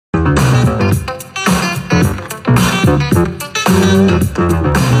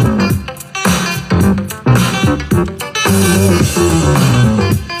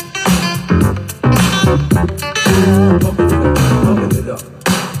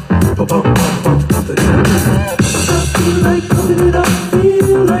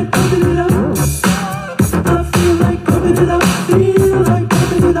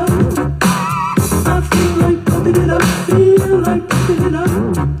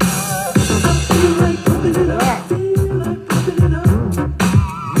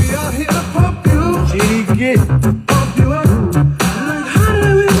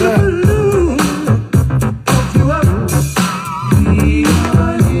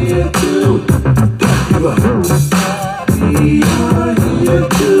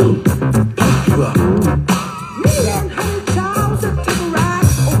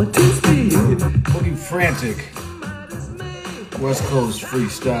West Coast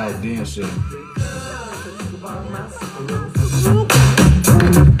freestyle dancing.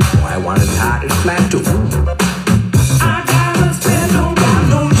 I want it hot and flat too. I gotta spend no got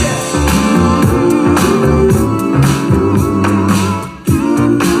no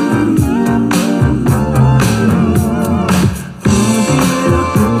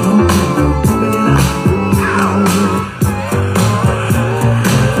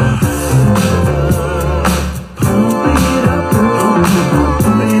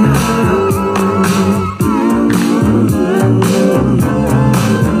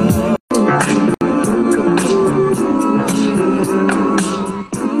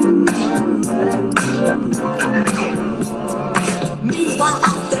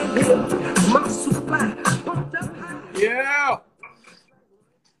Yeah.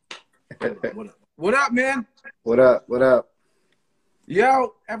 What up, man? What up? What up?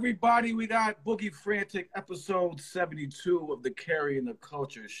 Yo, everybody, we got Boogie Frantic, episode 72 of the Carrying the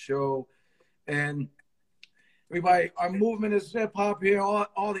Culture show. And everybody, our movement is hip-hop here,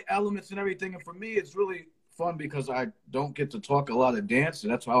 all the elements and everything. And for me, it's really fun because I don't get to talk a lot of dance,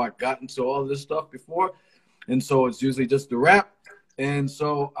 and that's how I got into all this stuff before. And so it's usually just the rap. And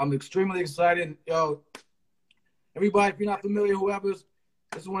so I'm extremely excited. Yo, everybody, if you're not familiar, whoever's,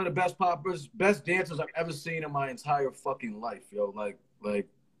 this is one of the best poppers, best dancers I've ever seen in my entire fucking life, yo. Like,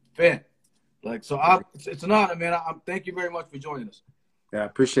 fan. Like, so it's an honor, man. Thank you very much for joining us. Yeah, I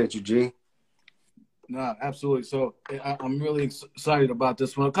appreciate you, G. Nah, absolutely. So I'm really excited about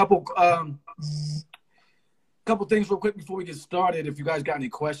this one. A couple things real quick before we get started. If you guys got any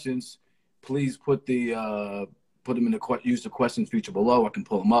questions, please put them in use the questions feature below. I can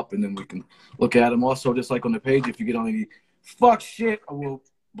pull them up and then we can look at them. Also, just like on the page, if you get on any fuck shit, I will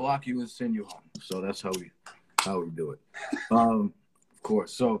block you and send you home. So that's how we do it. Of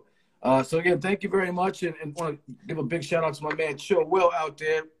course. So again, thank you very much, and want to give a big shout out to my man Chill Will out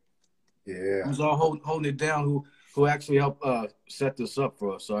there. Yeah. Who's all holding it down, who actually helped set this up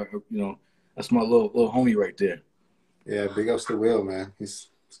for us. So that's my little homie right there. Yeah, big ups to Will, man. He's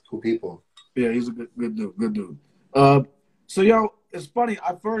cool people. Yeah, he's a good dude. So yo, it's funny.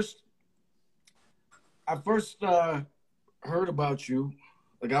 I first heard about you.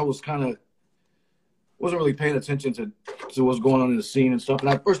 Like I wasn't really paying attention to what's going on in the scene and stuff. And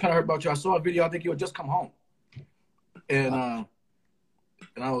I first kind of heard about you. I saw a video. I think you had just come home, and I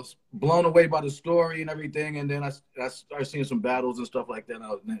was blown away by the story and everything. And then I started seeing some battles and stuff like that.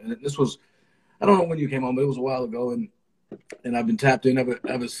 And this was, I don't know when you came home, but it was a while ago, and I've been tapped in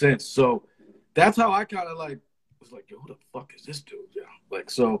ever since. So that's how I kind of was like, yo, who the fuck is this dude? Yeah. Like,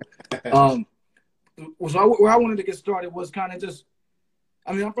 so, where I wanted to get started was kind of just,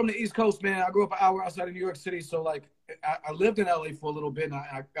 I mean, I'm from the East Coast, man. I grew up an hour outside of New York City. So like, I lived in LA for a little bit, and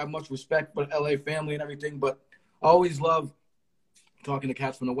I got much respect for the LA family and everything, but I always love talking to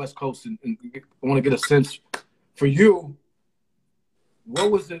cats from the West Coast, and I want to get a sense for you.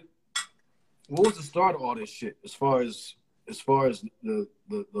 What was the start of all this shit as far as the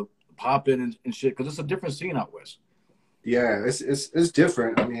popping and shit? Because it's a different scene out west. Yeah, it's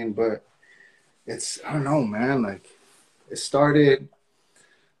different. I mean, but it's, I don't know, man. Like, it started,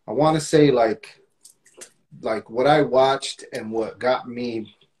 I want to say like what I watched and what got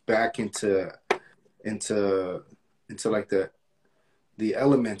me back into like the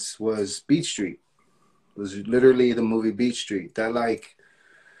elements was Beat Street. It was literally the movie Beat Street that, like,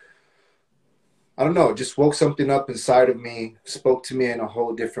 I don't know, just woke something up inside of me, spoke to me in a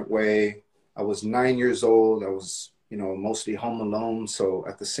whole different way. I was 9 years old. I was, mostly home alone. So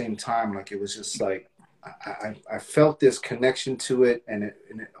at the same time, like, it was just like, I felt this connection to it. And it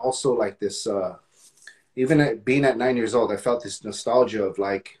also like this, even being at 9 years old, I felt this nostalgia of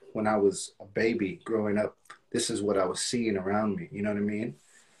like when I was a baby growing up, this is what I was seeing around me. You know what I mean?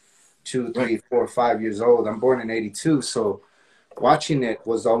 2, 3, 4, 5 years old. I'm born in 82. So watching it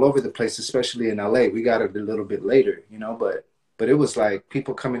was all over the place, especially in LA. We got it a little bit later, but it was like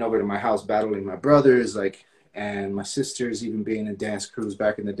people coming over to my house, battling my brothers. Like, and my sisters even being in dance crews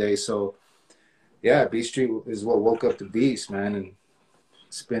back in the day. So yeah, Beat Street is what woke up the beast, man, and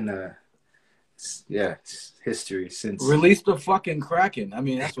it's been it's history since. Release the fucking Kraken. I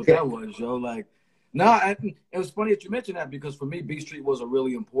mean, that's what that was, yo. Like, nah, it was funny that you mentioned that because for me, Beat Street was a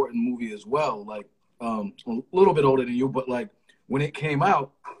really important movie as well. Like, a little bit older than you, but like when it came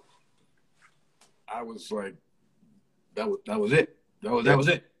out, I was like, that was it. That was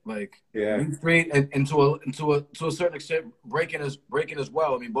it. Like, Beat Street and to a certain extent, breaking as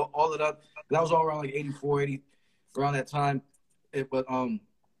well. I mean, but all of that was all around like 84, 80, around that time.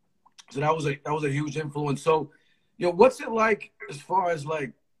 So that was a huge influence. So, what's it like as far as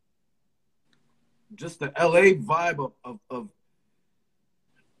like just the LA vibe of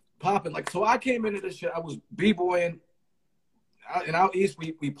popping? Like, so I came into this shit, I was b-boying, and out east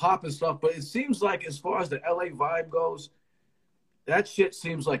we pop and stuff, but it seems like as far as the LA vibe goes, that shit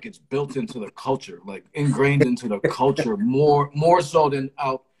seems like it's built into the culture, like ingrained into the culture more so than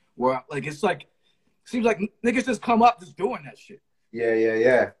out where, like, it's like, seems like niggas just come up just doing that shit.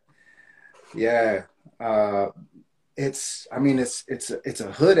 Yeah. It's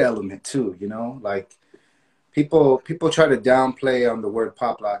a hood element too, like people try to downplay on the word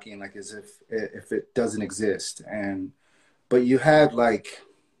pop locking, like as if it doesn't exist. But you had like,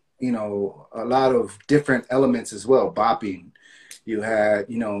 a lot of different elements as well. Bopping, you had,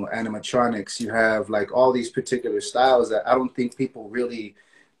 animatronics, you have like all these particular styles that I don't think people really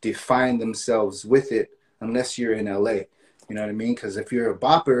define themselves with it unless you're in LA. You know what I mean? Because if you're a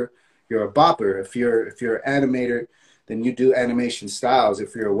bopper, you're a bopper. If you're an animator, then you do animation styles.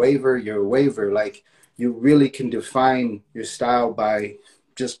 If you're a waver, you're a waver. Like, you really can define your style by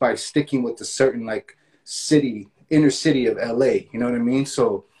sticking with the certain like inner city of LA. You know what I mean?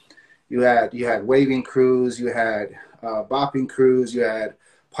 So you had waving crews, you had bopping crews, you had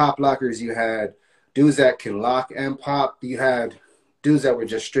pop lockers, you had dudes that can lock and pop, you had dudes that were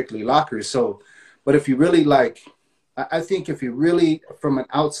just strictly lockers. So, but if you really like, I think if you really, from an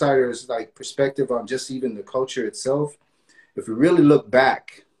outsider's like perspective on just even the culture itself, if you really look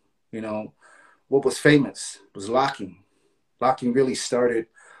back, what was famous was locking. Locking really started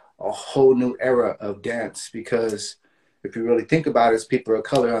a whole new era of dance because if you really think about it, it's people of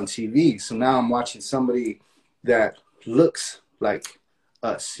color on TV. So now I'm watching somebody that looks like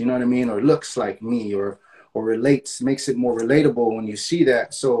us, you know what I mean? Or looks like me or makes it more relatable when you see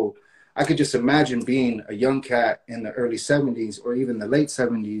that. So I could just imagine being a young cat in the early 70s or even the late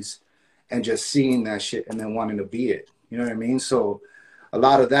 70s and just seeing that shit and then wanting to be it. You know what I mean? So a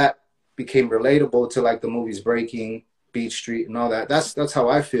lot of that became relatable to like the movies Breaking, Beat Street and all that. That's how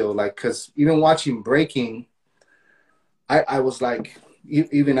I feel. Like, because even watching Breaking, I was like,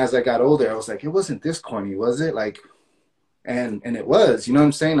 even as I got older, I was like, it wasn't this corny, was it? Like, and it was, you know what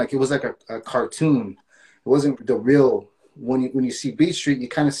I'm saying? Like, it was like a cartoon. It wasn't the real. When you see Beat Street, you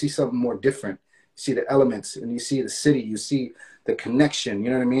kind of see something more different. You see the elements and you see the city, you see the connection, you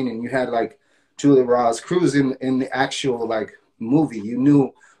know what I mean? And you had like Julia Ross Cruz in the actual like movie. You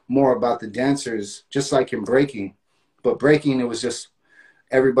knew more about the dancers, just like in Breaking. But Breaking, it was just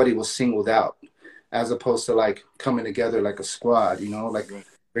everybody was singled out as opposed to like coming together like a squad, like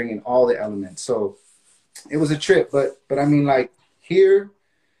bringing all the elements. So it was a trip, but I mean, like here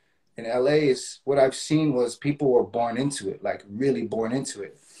in LA, is what I've seen was people were born into it, like really born into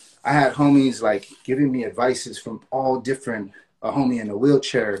it. I had homies like giving me advices from all different. A homie in a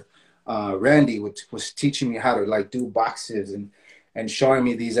wheelchair, Randy, was teaching me how to like do boxes and showing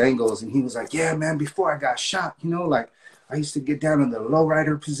me these angles. And he was like, yeah, man, before I got shot, like I used to get down in the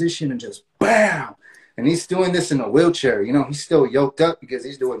lowrider position and just bam. And he's doing this in a wheelchair. He's still yoked up because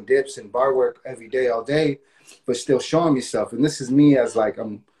he's doing dips and bar work every day, all day, but still showing me stuff. And this is me as like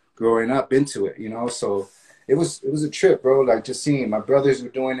I'm growing up into it, So it was a trip, bro. Like just seeing my brothers were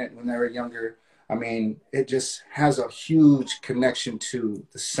doing it when they were younger. I mean, it just has a huge connection to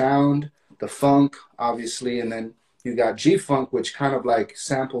the sound, the funk, obviously, and then you got G-Funk, which kind of like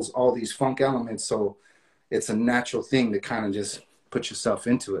samples all these funk elements. So it's a natural thing to kind of just put yourself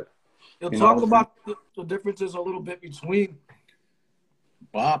into it. You'll talk about the differences a little bit between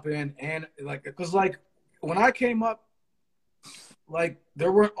bopping and like, because like when I came up, like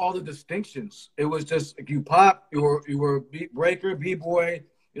there weren't all the distinctions. It was just like you pop, you were beat breaker, b-boy,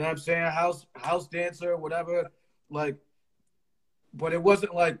 you know what I'm saying, house dancer, whatever. Like, but it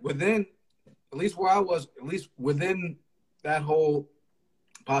wasn't like within, at least where I was, at least within that whole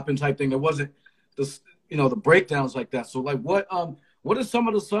popping type thing, there wasn't this, the breakdowns like that. So like what are some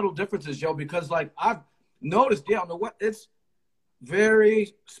of the subtle differences, yo? Because like I've noticed, it's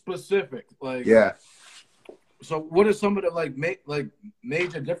very specific. Like, yeah. So what are some of the like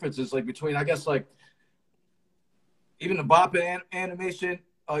major differences like between, I guess, like even the bop animation.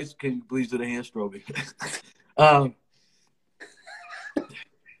 Oh, can you please do the hand stroking? um,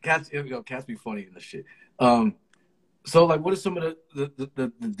 cats be funny in this shit. So like, what are some of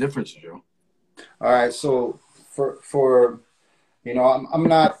the differences, Joe? All right, so for you know, I'm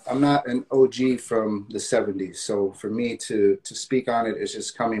not an OG from the 70s. So for me to speak on it is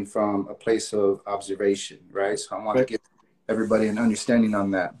just coming from a place of observation, right? So I want to give everybody an understanding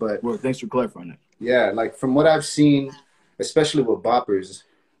on that. But well, thanks for clarifying that. Yeah, like from what I've seen, especially with boppers,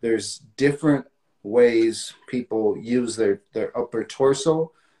 there's different ways people use their upper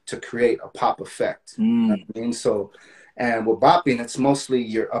torso to create a pop effect. You know what I mean? So, and with bopping, it's mostly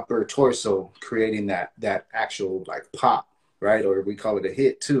your upper torso creating that actual like pop, right? Or we call it a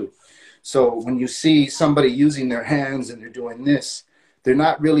hit too. So when you see somebody using their hands and they're doing this, they're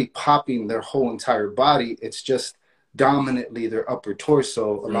not really popping their whole entire body. It's just dominantly their upper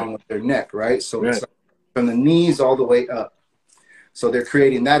torso along with their neck, right? So it's like from the knees all the way up. So they're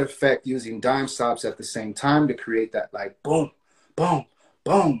creating that effect using dime stops at the same time to create that like boom, boom,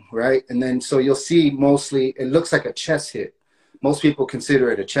 boom, right? And then so you'll see mostly it looks like a chest hit. Most people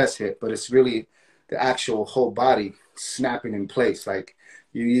consider it a chest hit, but it's really the actual whole body snapping in place. Like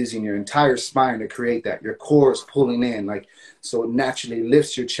you're using your entire spine to create that. Your core is pulling in, like so it naturally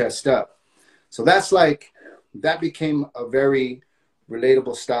lifts your chest up. So that's like that became a very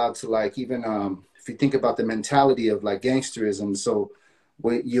relatable style to like even if you think about the mentality of like gangsterism. So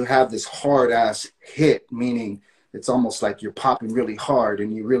when you have this hard ass hit, meaning it's almost like you're popping really hard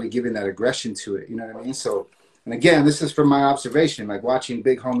and you're really giving that aggression to it. You know what I mean? So, and again, this is from my observation, like watching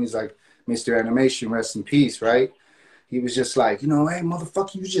big homies like Mr. Animation, rest in peace, right? He was just like, you know, hey,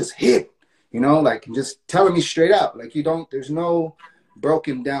 motherfucker, you just hit, you know, like, and just telling me straight out, like, you don't, there's no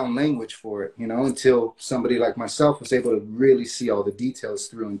broken down language for it, you know, until somebody like myself was able to really see all the details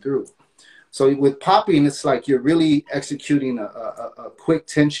through and through. So with popping, it's like you're really executing a quick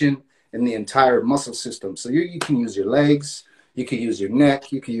tension in the entire muscle system. So you can use your legs, you can use your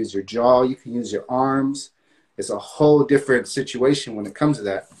neck, you can use your jaw, you can use your arms. It's a whole different situation when it comes to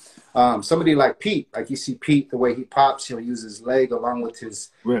that. Somebody like Pete, like you see Pete, the way he pops, he'll use his leg along with his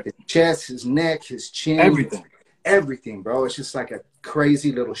chest, his neck, his chin. Everything, bro. It's just like a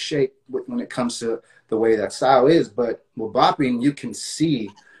crazy little shape when it comes to the way that style is. But with bopping, you can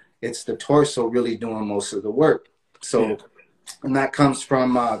see it's the torso really doing most of the work. So, and that comes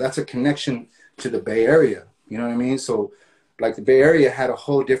from, that's a connection to the Bay Area. You know what I mean? So like the Bay Area had a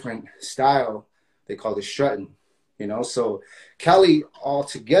whole different style. They called it strutting, you know? So Cali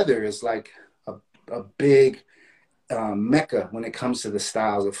altogether is like a big mecca when it comes to the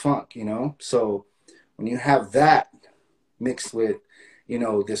styles of funk, you know? So when you have that mixed with, you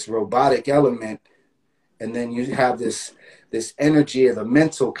know, this robotic element, and then you have this energy of the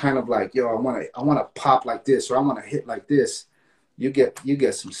mental kind of like, yo, I want to pop like this, or I want to hit like this. You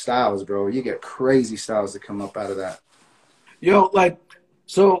get some styles, bro. You get crazy styles that come up out of that. Yo, like,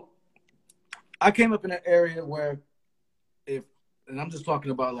 so I came up in an area where and I'm just talking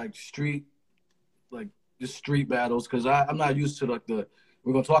about like street, like just street battles, because I'm not used to like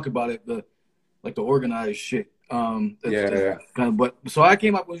we're gonna talk about it, the organized shit. Kind of, but so I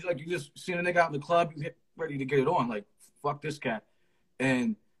came up with like, you just seen a nigga out in the club, you ready to get it on, like fuck this cat,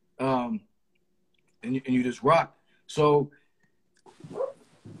 and you just rock. So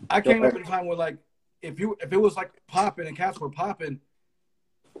I came up in a time where like if it was like popping and cats were popping,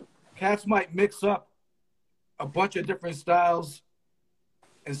 cats might mix up a bunch of different styles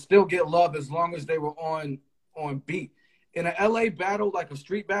and still get love as long as they were on beat. In an LA battle, like a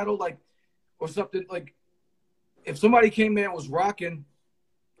street battle, like or something, like if somebody came in and was rocking,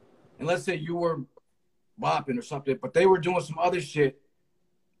 and let's say you were bopping or something, but they were doing some other shit,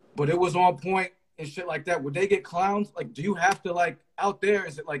 but it was on point and shit like that, would they get clowns? Like, do you have to like out there?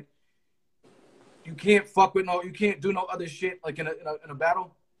 Is it like you can't you can't do no other shit like in a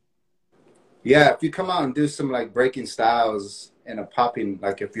battle? Yeah, if you come out and do some like breaking styles in a popping,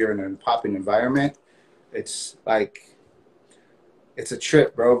 like if you're in a popping environment, it's like, it's a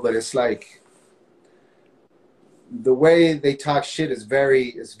trip, bro. But it's like the way they talk shit is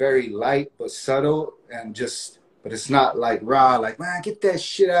very light but subtle, and but it's not like raw, like, man, get that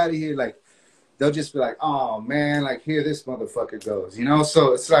shit out of here. Like they'll just be like, oh man, like here this motherfucker goes, you know?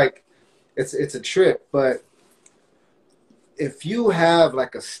 So it's like, it's a trip. But if you have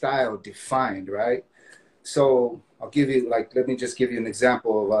like a style defined, right? So I'll give you like, let me just give you an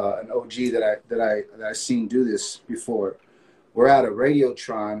example of an OG that I seen do this before. We're at a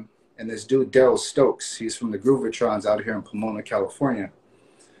Radiotron, and this dude Daryl Stokes, he's from the Groovertrons out here in Pomona, California.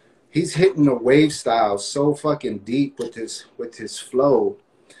 He's hitting the wave style so fucking deep with his flow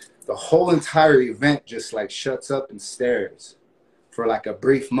the whole entire event just like shuts up and stares for like a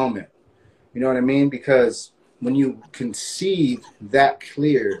brief moment. You know what I mean? Because when you can see that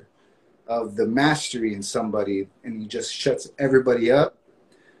clear of the mastery in somebody and he just shuts everybody up,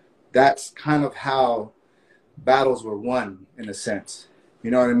 that's kind of how battles were won in a sense.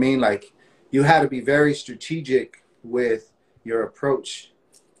 You know what I mean? Like you had to be very strategic with your approach.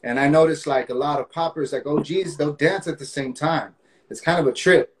 And I noticed like a lot of poppers, like OGs, they'll dance at the same time. It's kind of a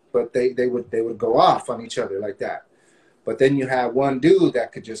trip, but they would go off on each other like that. But then you had one dude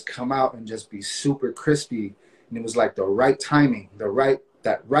that could just come out and just be super crispy, and it was like the right timing,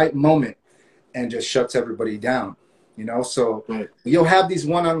 that right moment, and just shuts everybody down. You know, so you'll have these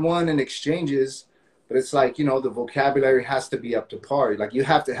one-on-one and exchanges, but it's like, you know, the vocabulary has to be up to par. Like you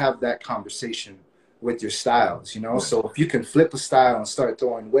have to have that conversation with your styles, you know. So if you can flip a style and start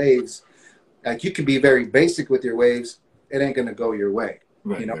throwing waves, like you can be very basic with your waves, it ain't gonna go your way.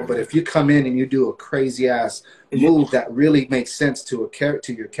 You know, but if you come in and you do a crazy ass move that really makes sense to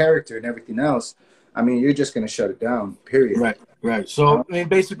your character and everything else, I mean, you're just gonna shut it down. Period. Right. So I mean,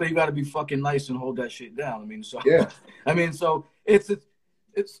 basically, you got to be fucking nice and hold that shit down. I mean, so yeah. I mean, so it's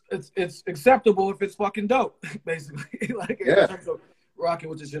acceptable if it's fucking dope, basically. Like in terms of rocking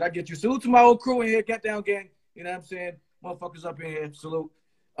with this shit. I get you. Salute to my old crew in here. Get down, gang. You know what I'm saying? Motherfuckers up in here. Salute.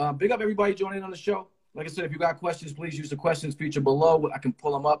 Big up everybody joining in on the show. Like I said, if you got questions, please use the questions feature below. I can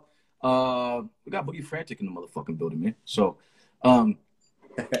pull them up. We got Boogie Frantic in the motherfucking building, man. So,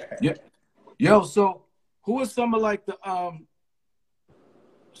 yeah. Yo, so who are some of like the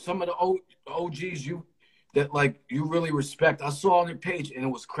OGs that like you really respect? I saw on your page and it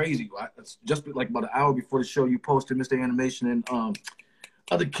was crazy. Right? It's just like about an hour before the show, you posted Mr. Animation and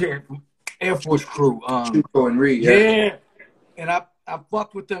other kid from Air Force Crew. Chuco and Reed. Yeah. And I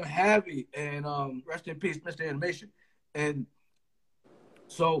fucked with them heavy, and rest in peace, Mr. Animation. And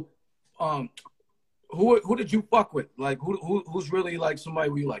so, who did you fuck with? Like, who's really like somebody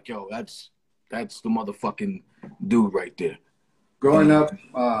where you like, yo, that's the motherfucking dude right there. Growing up,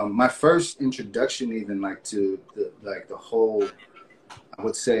 my first introduction, even like to the whole, I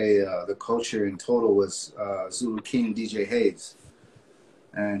would say the culture in total was Zulu King DJ Hayes,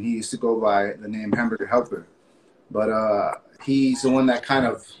 and he used to go by the name Hamburger Helper, but he's the one that kind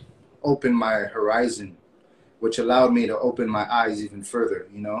of opened my horizon, which allowed me to open my eyes even further,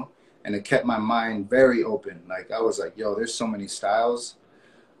 you know, and it kept my mind very open. Like I was like, yo, there's so many styles,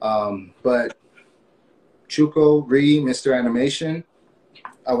 but Chuco, Ree, Mr. Animation,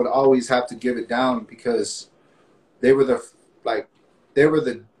 I would always have to give it down because they were the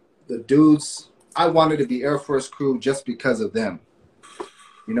dudes. I wanted to be Air Force Crew just because of them.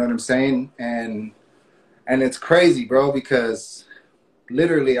 You know what I'm saying? And it's crazy, bro, because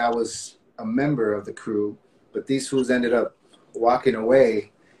literally I was a member of the crew, but these fools ended up walking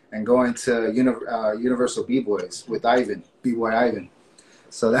away and going to Universal B-Boys with Ivan, B-Boy Ivan.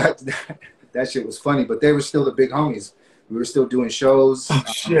 So that shit was funny, but they were still the big homies. We were still doing shows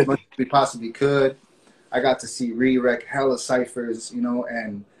as much as we possibly could. I got to see re-rec hella ciphers, you know,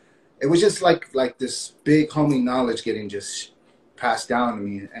 and it was just like this big homie knowledge getting just passed down to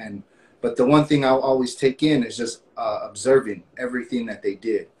me. But the one thing I'll always take in is just observing everything that they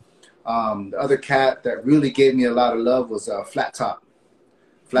did. The other cat that really gave me a lot of love was Flat Top.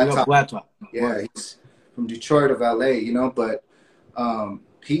 Flat Top. Yeah, he's from Detroit of LA, you know, but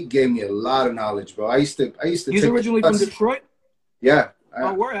he gave me a lot of knowledge, bro. I used to. He's originally from Detroit. Yeah.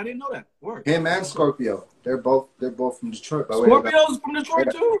 Oh, word! I didn't know that. Word. Him and Scorpio, they're both from Detroit. Scorpio's from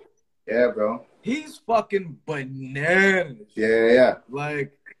Detroit too. Yeah, bro. He's fucking bananas. Yeah.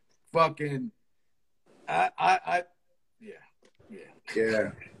 Like, fucking.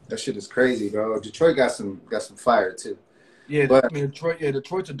 Yeah. That shit is crazy, bro. Detroit got some fire too. Yeah, but I mean,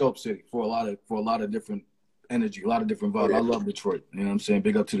 Detroit's a dope city for a lot of different energy, a lot of different vibes. I love Detroit. You know what I'm saying?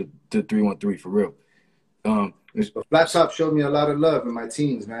 Big up to the 313 for real. Flat Top showed me a lot of love in my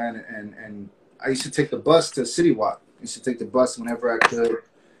teens, man, and I used to take the bus to City Walk. I used to take the bus whenever I could.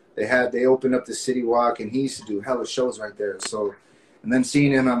 They opened up the City Walk, and he used to do hella shows right there. So, and then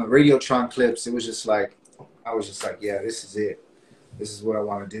seeing him on the Radiotron clips, it was just like, I was just like, yeah, this is it. This is what I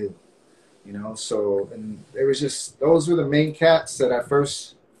want to do, you know. So, and it was just, those were the main cats that I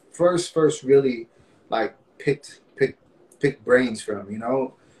first really like picked brains from, you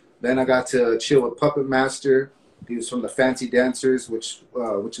know. Then I got to chill with Puppet Master. He was from the Fancy Dancers, which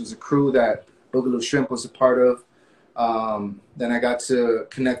was a crew that Boogaloo Shrimp was a part of. Then I got to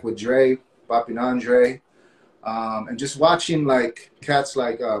connect with Dre, Bopping Andre, and just watching like cats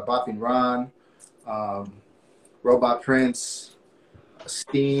like Bopping Ron, Robot Prince,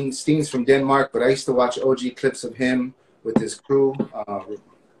 Steen's from Denmark, but I used to watch OG clips of him with his crew.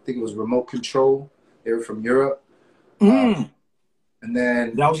 think it was Remote Control. They were from Europe. Mm. And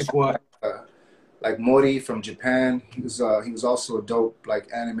then That was a squad. Like Mori from Japan. He was also a dope like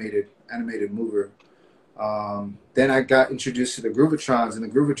animated mover. Then I got introduced to the Groovatrons, and the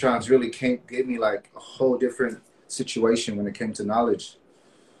Groovatrons really gave me like a whole different situation when it came to knowledge.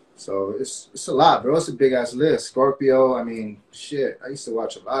 So it's a lot, bro. It's a big ass list. Scorpio. I mean, shit. I used to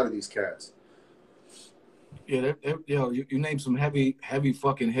watch a lot of these cats. Yeah, you named some heavy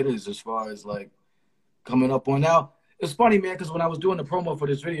fucking hitters as far as like coming up on. Now it's funny, man, because when I was doing the promo for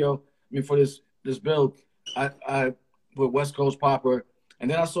this video, I mean for this build, I put West Coast Popper,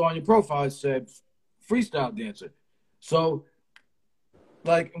 and then I saw on your profile it said freestyle dancer. So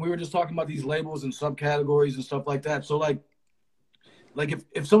like we were just talking about these labels and subcategories and stuff like that. So like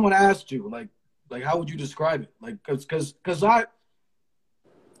if someone asked you like how would you describe it? Like because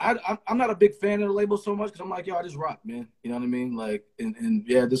I'm not a big fan of the label so much because I'm like, yo, I just rock, man. You know what I mean? Like, and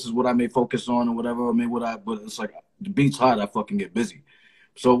yeah, this is what I may focus on or whatever, or maybe but it's like the beat's hot, I fucking get busy.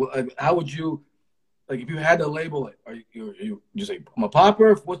 So, like, how would you, like, if you had to label it, are you say I'm a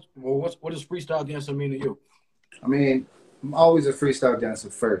popper? What does freestyle dancer mean to you? I mean, I'm always a freestyle dancer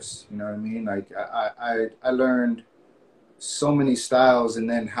first. You know what I mean? Like, I learned so many styles and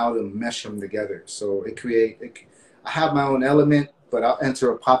then how to mesh them together. So I have my own element. But I'll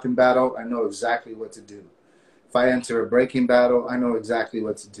enter a popping battle, I know exactly what to do. If I enter a breaking battle, I know exactly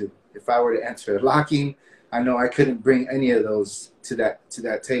what to do. If I were to enter a locking, I know I couldn't bring any of those to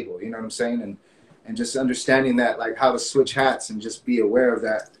that table. You know what I'm saying? And just understanding that, like how to switch hats and just be aware of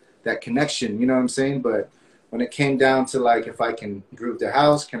that connection. You know what I'm saying? But when it came down to like if I can groove the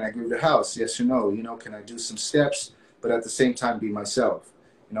house, can I groove the house? Yes or no? You know, can I do some steps, but at the same time be myself?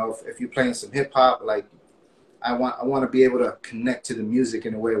 You know, if you're playing some hip hop, like I want to be able to connect to the music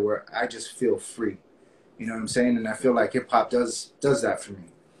in a way where I just feel free. You know what I'm saying? And I feel like hip hop does that for me.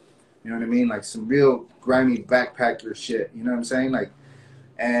 You know what I mean? Like some real grimy backpacker shit. You know what I'm saying? Like,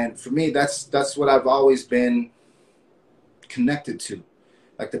 and for me, that's what I've always been connected to.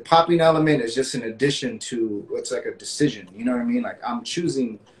 Like the popping element is just an addition to what's like a decision. You know what I mean? Like I'm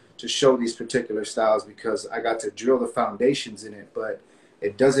choosing to show these particular styles because I got to drill the foundations in it, but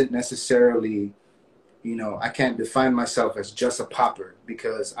it doesn't necessarily. You know, I can't define myself as just a popper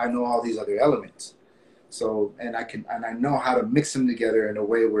because I know all these other elements. So, and I know how to mix them together in a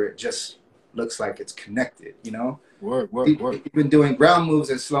way where it just looks like it's connected, you know? Word. Even doing ground moves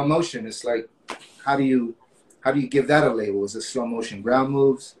in slow motion, it's like, how do you give that a label? Is it slow motion ground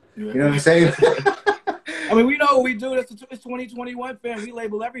moves? Yeah. You know what I'm saying? I mean, we know what we do. It's 2021, fam. We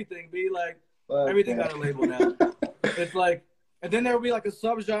label everything. Be like, everything got a label now. It's like, and then there will be like a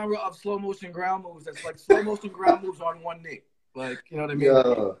subgenre of slow motion ground moves that's like slow motion ground moves on one knee. Like, you know what I mean?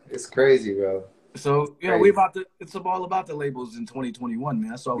 Yo, it's crazy, bro. So, you know, it's all about the labels in 2021, man.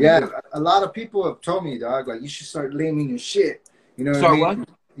 That's all. Yeah, a lot of people have told me, dog, like you should start naming your shit. You know what I mean? What?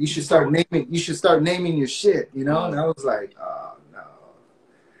 You should start naming your shit, you know? And I was like, oh no.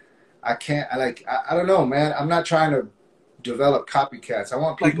 I can't I don't know, man. I'm not trying to develop copycats. I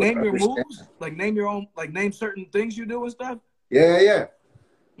want people like name to your understand. moves, like name your own, like name certain things you do and stuff. Yeah.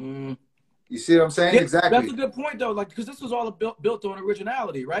 Mm. You see what I'm saying? Yeah, exactly. That's a good point though, like because this was all built on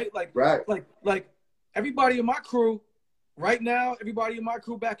originality, right? Like, right. Like everybody in my crew right now, everybody in my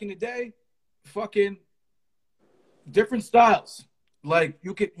crew back in the day, fucking different styles. Like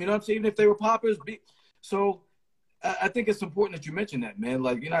you could, you know what I'm saying? Even if they were poppers, so I think it's important that you mention that, man.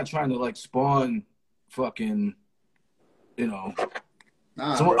 Like you're not trying to like spawn fucking, you know.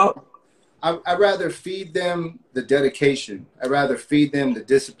 Nah, I'd rather feed them the dedication. I'd rather feed them the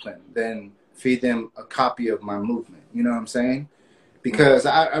discipline than feed them a copy of my movement. You know what I'm saying? Because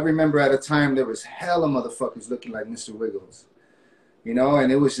I remember at a time there was hella motherfuckers looking like Mr. Wiggles. You know,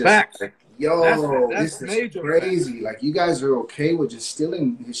 and it was just like, yo, this is crazy. Like, you guys are okay with just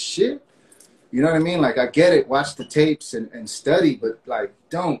stealing his shit? You know what I mean? Like, I get it. Watch the tapes and study, but, like,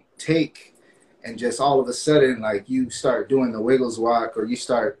 don't take and just all of a sudden, like, you start doing the Wiggles walk or you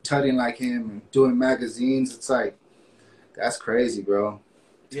start tutting like him and doing magazines. It's like, that's crazy, bro.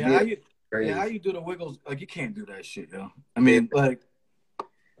 How you do the Wiggles? Like, you can't do that shit, yo. I mean, like,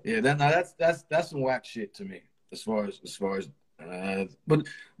 yeah, that's some whack shit to me as far as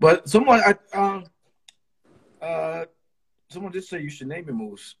but someone someone did say you should name your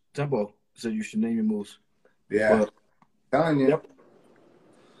moves. Tempo said you should name your moves. Yeah, telling you. Yep.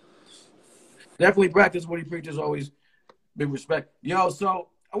 Definitely practice what he preaches. Always big respect, yo. So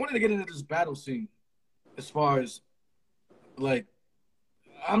I wanted to get into this battle scene as far as like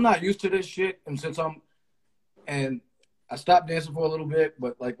I'm not used to this shit, and I stopped dancing for a little bit,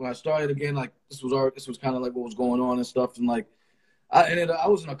 but like when I started again, like this was kind of like what was going on and stuff, and like I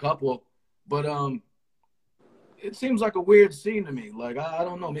was in a couple, but it seems like a weird scene to me. Like I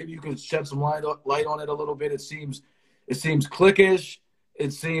don't know. Maybe you can shed some light on it a little bit. It seems cliquish.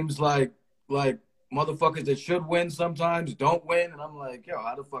 It seems like motherfuckers that should win sometimes don't win, and I'm like, yo,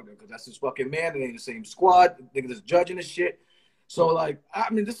 how the fuck? Because that's his fucking man. They ain't the same squad. Niggas is judging this shit. So like, I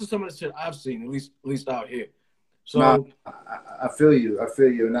mean, this is some of the shit I've seen, at least out here. So no, I feel you.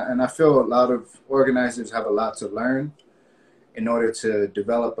 And I feel a lot of organizers have a lot to learn in order to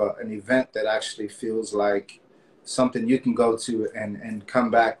develop an event that actually feels like something you can go to and come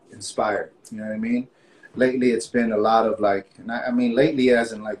back inspired. You know what I mean? Lately, it's been a lot of like, and I mean lately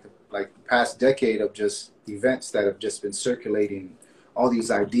as in like the past decade of just events that have just been circulating, all these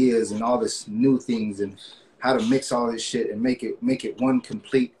ideas and all this new things and how to mix all this shit and make it one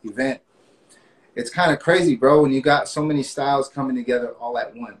complete event. It's kind of crazy, bro, when you got so many styles coming together all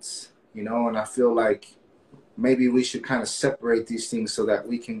at once, you know, and I feel like maybe we should kind of separate these things so that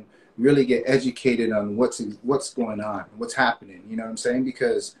we can really get educated on what's going on, what's happening, you know what I'm saying?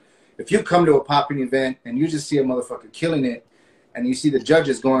 Because if you come to a popping event and you just see a motherfucker killing it and you see the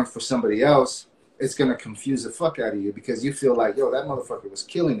judges going for somebody else, it's going to confuse the fuck out of you because you feel like, yo, that motherfucker was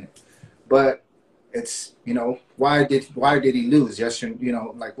killing it. But it's, you know, why did he lose? Yes, you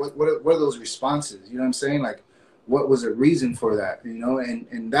know, like what are those responses? You know what I'm saying? Like, what was the reason for that? You know,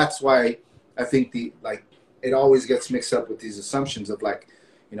 and that's why I think it always gets mixed up with these assumptions of like,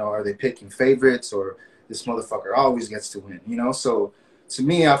 you know, are they picking favorites or this motherfucker always gets to win? You know, so to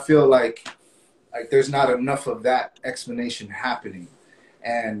me, I feel like there's not enough of that explanation happening.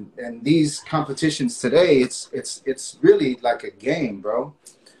 And these competitions today, it's really like a game, bro.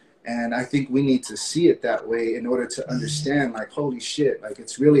 And I think we need to see it that way in order to understand, like, holy shit, like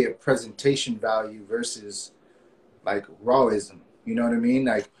it's really a presentation value versus like rawism. You know what I mean?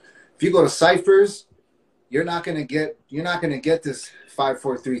 Like if you go to ciphers, you're not gonna get this 5,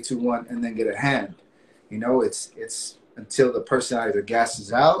 4, 3, 2, 1 and then get a hand. You know, it's until the person either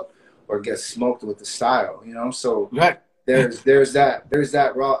gasses out or gets smoked with the style, you know? So right. there's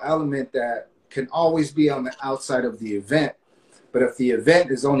that raw element that can always be on the outside of the event. But if the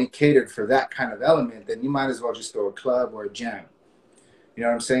event is only catered for that kind of element, then you might as well just throw a club or a jam. You know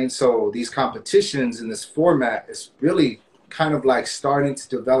what I'm saying? So these competitions in this format is really kind of like starting to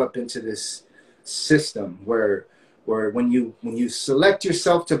develop into this system where when you select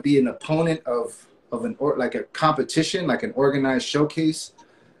yourself to be an opponent of like a competition, like an organized showcase,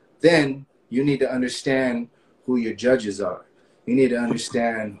 then you need to understand who your judges are. You need to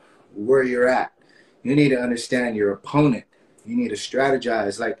understand where you're at. You need to understand your opponent. You need to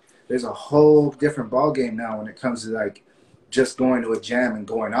strategize. Like there's a whole different ballgame now when it comes to like just going to a jam and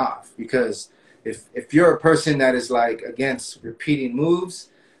going off. Because if you're a person that is like against repeating moves,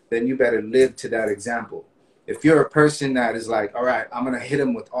 then you better live to that example. If you're a person that is like, all right, I'm going to hit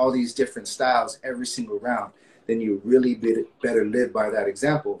them with all these different styles every single round, then you really better live by that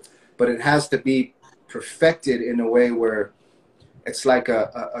example. But it has to be perfected in a way where it's like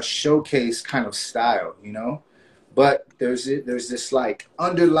a showcase kind of style, you know? But there's this like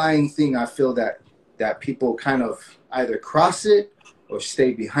underlying thing I feel that people kind of either cross it or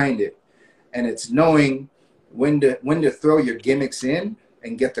stay behind it. And it's knowing when to throw your gimmicks in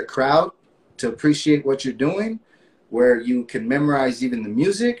and get the crowd to appreciate what you're doing, where you can memorize even the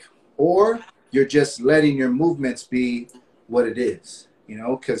music, or you're just letting your movements be what it is, you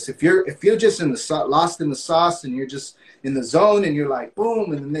know? Because if you're just lost in the sauce and you're just in the zone and you're like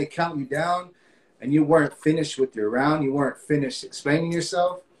boom, and then they count you down, and you weren't finished with your round, you weren't finished explaining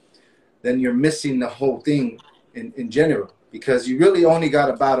yourself, then you're missing the whole thing in general, because you really only got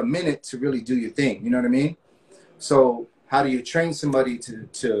about a minute to really do your thing. You know what I mean? So how do you train somebody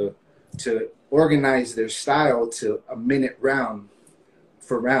to organize their style to a minute round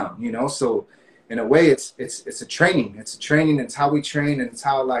for round, you know? So in a way it's a training. It's a training. It's how we train, and it's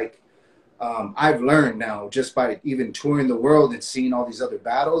how like I've learned now just by even touring the world and seeing all these other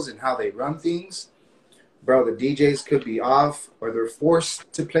battles and how they run things. Bro, the DJs could be off or they're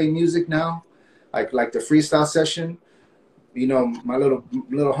forced to play music now. Like the freestyle session, you know, my little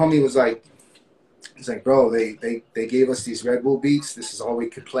homie was like, he's like, bro, they gave us these Red Bull beats. This is all we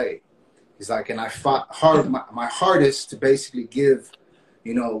could play. He's like, and I fought hard, my hardest to basically give,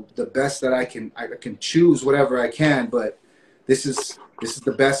 you know, the best that I can choose whatever I can, but this is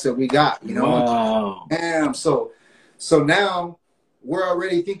the best that we got, you know? Wow. Damn. So now we're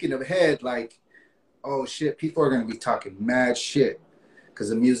already thinking ahead, like, oh shit, people are going to be talking mad shit because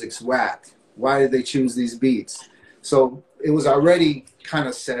the music's whack. Why did they choose these beats? So it was already kind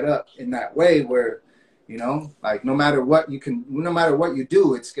of set up in that way where, you know, like no matter what you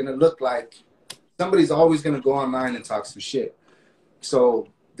do, it's going to look like somebody's always going to go online and talk some shit. So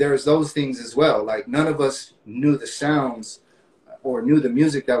there's those things as well. Like none of us knew the sounds or knew the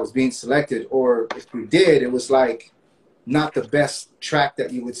music that was being selected, or if we did, it was like not the best track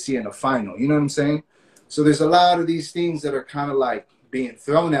that you would see in a final. You know what I'm saying? So there's a lot of these things that are kind of like being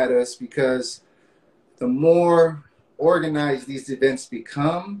thrown at us because the more organized these events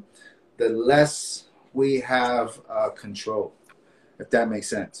become, the less we have control, if that makes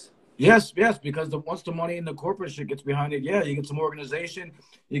sense. Yes, yes, because once the money and the corporate shit gets behind it, yeah, you get some organization,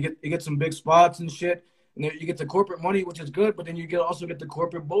 you get some big spots and shit, and then you get the corporate money, which is good, but then you also get the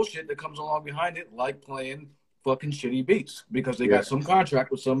corporate bullshit that comes along behind it, like playing fucking shitty beats because they got some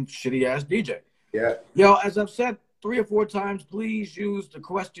contract with some shitty ass DJ. Yeah. Yo, as I've said 3 or 4 times, please use the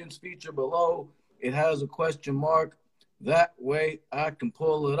questions feature below. It has a question mark. That way I can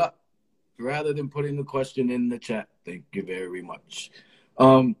pull it up rather than putting the question in the chat. Thank you very much.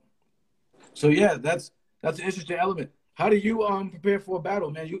 So yeah, that's an interesting element. How do you prepare for a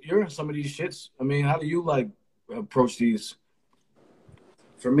battle, man? You're in some of these shits. I mean, how do you like approach these?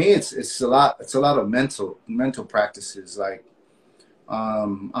 For me, it's a lot of mental practices. Like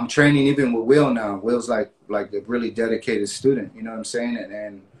I'm training even with Will now. Will's like a really dedicated student, you know what I'm saying?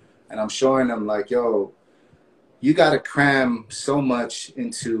 And I'm showing him like, yo, you got to cram so much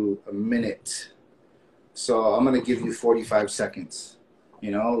into a minute. So I'm going to give you 45 seconds,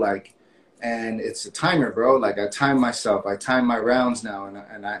 you know, like, and it's a timer, bro. Like I time myself, I time my rounds now.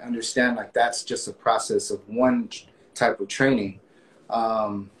 And I understand like that's just a process of one type of training.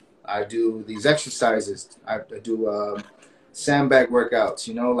 I do these exercises. I do sandbag workouts,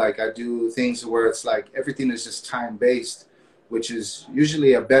 you know, like I do things where it's like everything is just time based, which is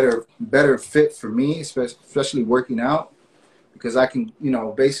usually a better fit for me, especially working out, because I can, you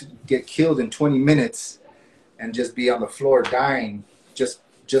know, basically get killed in 20 minutes and just be on the floor dying just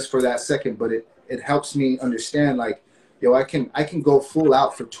for that second. But it helps me understand like, yo, I can go full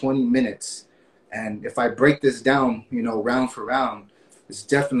out for 20 minutes. And if I break this down, you know, round for round, it's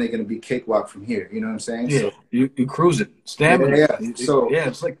definitely going to be cakewalk from here. You know what I'm saying? Yeah, so, you cruising. Stamina. Yeah. So yeah,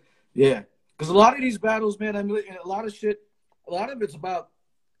 it's like, yeah. Because a lot of these battles, man, I mean, a lot of it's about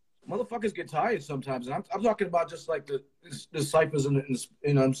motherfuckers get tired sometimes. And I'm talking about just like the ciphers and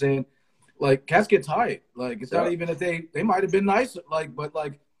you know what I'm saying? Like, cats get tired. Like, it's not even that they might have been nice, like, but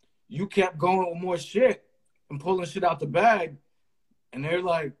like, you kept going with more shit and pulling shit out the bag. And they're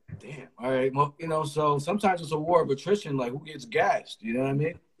like, damn, all right. Well, you know, so sometimes it's a war of attrition, like who gets gassed, you know what I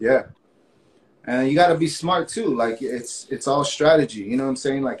mean? Yeah. And you got to be smart too. Like it's all strategy. You know what I'm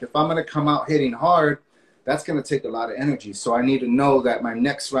saying? Like if I'm going to come out hitting hard, that's going to take a lot of energy. So I need to know that my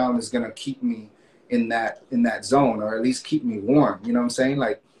next round is going to keep me in that zone, or at least keep me warm. You know what I'm saying?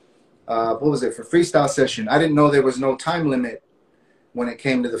 Like, what was it for freestyle session? I didn't know there was no time limit when it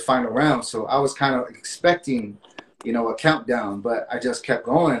came to the final round. So I was kind of expecting, you know, a countdown, but I just kept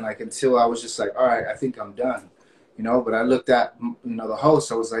going like until I was just like, all right, I think I'm done, you know. But I looked at, you know, the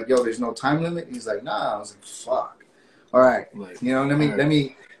host. I was like, yo, there's no time limit. He's like, nah. I was like, fuck. All right, you know, let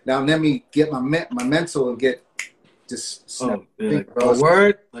me get my mental and get just a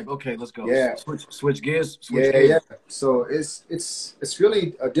word. Like, okay, let's go. Yeah, switch gears. Yeah. So it's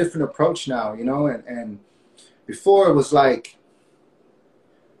really a different approach now, you know. And before it was like.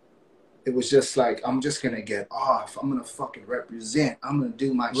 It was just like, I'm just going to get off. I'm going to fucking represent. I'm going to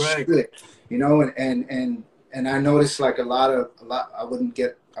do my shit, you know? And I noticed like a lot, I wouldn't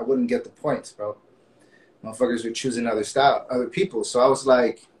get the points, bro. Motherfuckers were choosing other people. So I was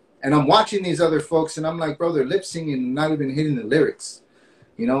like, and I'm watching these other folks and I'm like, bro, they're lip singing and not even hitting the lyrics,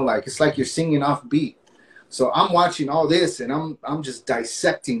 you know? Like, it's like you're singing off beat. So I'm watching all this and I'm just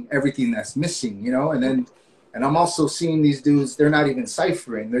dissecting everything that's missing, you know? And I'm also seeing these dudes, they're not even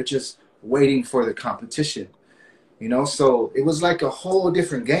ciphering. They're just waiting for the competition, you know. So it was like a whole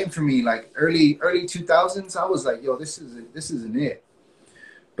different game for me. Like early 2000s, I was like, yo, this isn't it.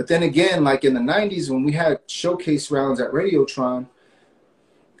 But then again, like in the 90s when we had showcase rounds at Radiotron,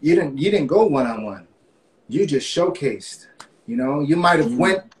 you didn't go one-on-one. You just showcased, you know. You might have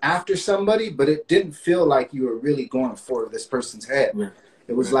went after somebody, but it didn't feel like you were really going for this person's head.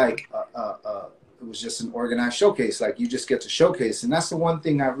 It was like it was just an organized showcase. Like you just get to showcase. And that's the one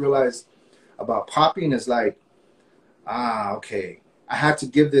thing I realized about popping is like, okay. I had to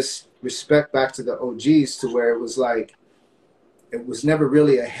give this respect back to the OGs to where it was like, it was never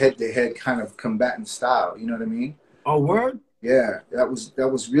really a head-to-head kind of combatant style. You know what I mean? Oh, word? Yeah. That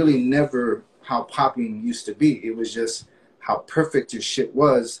was really never how popping used to be. It was just how perfect your shit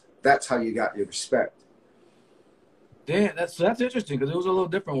was. That's how you got your respect. Damn, that's interesting because it was a little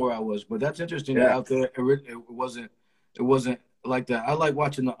different where I was, but that's interesting that out there it wasn't like that. I like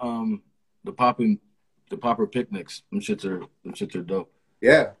watching the popping the Popper picnics. Them shits are dope.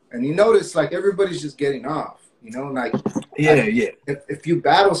 Yeah, and you notice like everybody's just getting off. You know, like Yeah. If you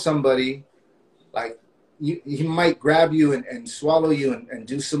battle somebody, like he might grab you and swallow you and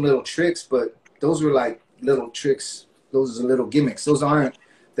do some little tricks, but those were like little tricks. Those are little gimmicks. Those aren't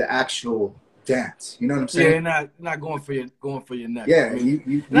the actual dance. You know what I'm saying? Yeah, not going for your neck. Yeah, I mean,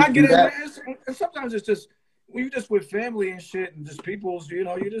 you and I do get it, that. man. And sometimes it's just when you just with family and shit and just people's, you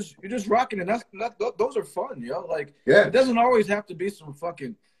know, you're just rocking, and those are fun, yo. Like, Yeah. it doesn't always have to be some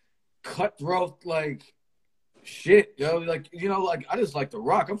fucking cutthroat like shit, yo. Like, you know, like I just like to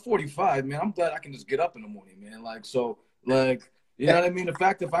rock. I'm 45, man. I'm glad I can just get up in the morning, man. Like, so, like, you know what I mean? The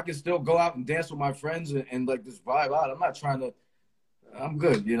fact if I can still go out and dance with my friends and like just vibe out, I'm not trying to. I'm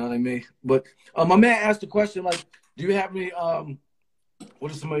good, you know what I mean? But my man asked the question, like, do you have any?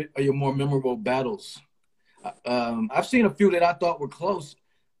 What are some of your more memorable battles? I've seen a few that I thought were close,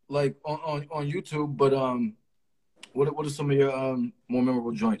 like on YouTube. But what are some of your more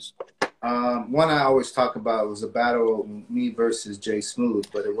memorable joints? One I always talk about was a battle of me versus Jay Smooth,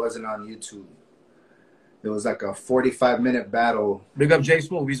 but it wasn't on YouTube. It was like a 45-minute battle. Big up Jay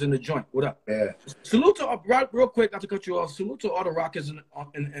Smooth. He's in the joint. What up? Yeah. Salute to real quick, not to cut you off. Salute to all the rockers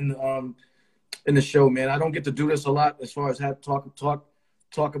in the show, man. I don't get to do this a lot as far as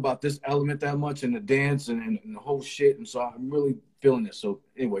talk about this element that much and the dance and the whole shit. And so I'm really feeling this. So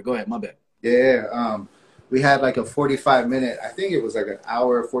anyway, go ahead. My bad. Yeah. We had like a 45-minute. I think it was like an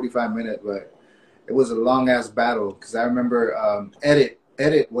hour, 45-minute, but it was a long ass battle because I remember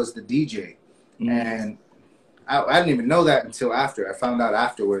Edit was the DJ, and I didn't even know that until after. I found out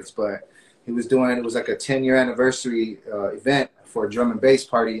afterwards, but he was doing it was like a 10-year anniversary event for a drum and bass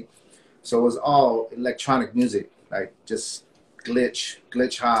party. So it was all electronic music, like just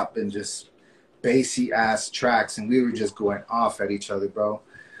glitch hop and just bassy ass tracks, and we were just going off at each other, bro.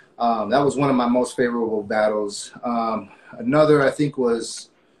 That was one of my most favorable battles. Another I think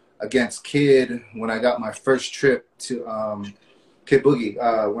was against Kid when I got my first trip to Kid Boogie.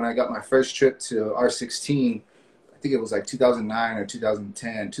 When I got my first trip to R16, I think it was like 2009 or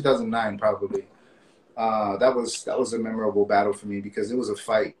 2010, 2009 probably. That was a memorable battle for me because it was a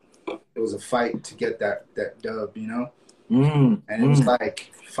fight. It was a fight to get that dub, you know. And it was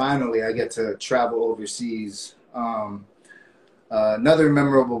like finally I get to travel overseas. Another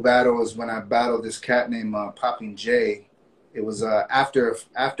memorable battle was when I battled this cat named Popping J. It was after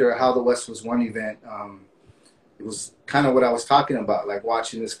How the West Was Won event. It was kind of what I was talking about, like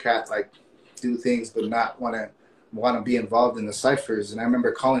watching this cat like do things but not want to be involved in the ciphers. And I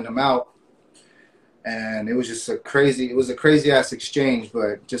remember calling him out, and it was just a crazy ass exchange.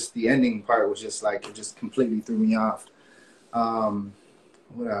 But just the ending part was just like it just completely threw me off.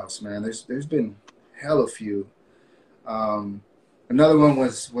 What else, man? There's been hella few. Another one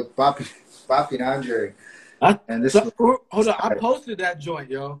was with Boppy and Andre. Hold on, I posted that joint,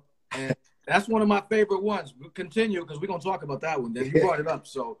 yo, and that's one of my favorite ones. We'll continue because we're gonna talk about that one. Then you brought it up,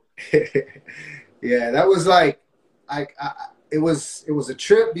 so yeah, that was like, it was a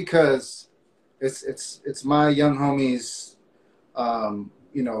trip because it's my young homies,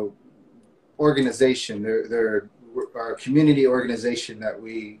 you know, organization. They're our community organization that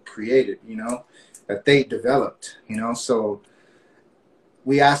we created, you know, that they developed, you know. So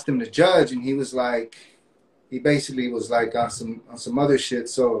we asked him to judge, and he basically was like on some other shit.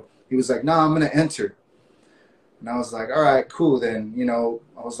 So he was like, "Nah, I'm gonna enter." And I was like, "All right, cool." Then, you know,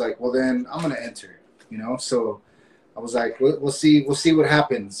 I was like, "Well, then I'm gonna enter," you know. So I was like, "We'll see what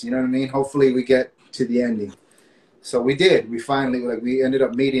happens." You know what I mean? Hopefully, we get to the ending. So we did. We finally we ended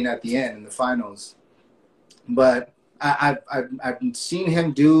up meeting at the end in the finals. But I've seen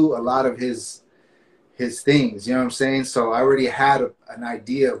him do a lot of his things, you know what I'm saying? So I already had an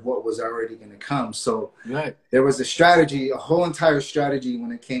idea of what was already going to come. So There was a whole entire strategy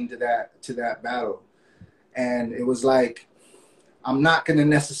when it came to that battle. And it was like, I'm not going to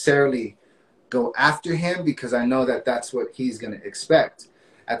necessarily go after him because I know that that's what he's going to expect.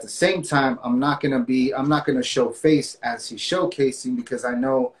 At the same time, I'm not going to show face as he's showcasing because I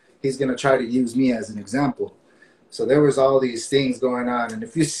know he's going to try to use me as an example. So there was all these things going on. And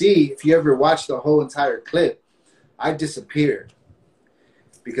if you ever watch the whole entire clip, I disappeared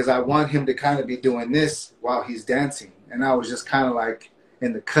because I want him to kind of be doing this while he's dancing. And I was just kind of like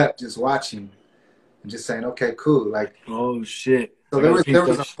in the cut, just watching and just saying, okay, cool. Like, oh shit. So there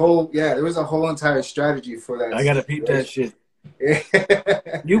was a whole entire strategy for that. I got to peep that shit.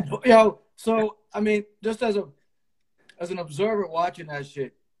 So I mean, just as an observer watching that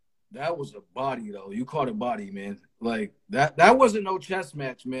shit, that was a body, though. You caught a body, man. Like, that wasn't no chess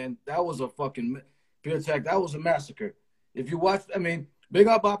match, man. That was a fucking pure attack. That was a massacre. If you watch, I mean, Big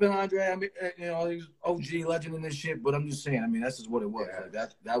up Bob and Andre. I mean, you know, he's OG legend in this shit. But I'm just saying. I mean, that's just what it was. Yeah.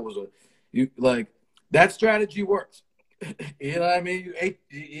 Like that was that strategy works. You know what I mean? You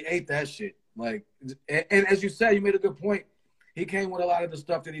ate that shit. Like, and as you said, you made a good point. He came with a lot of the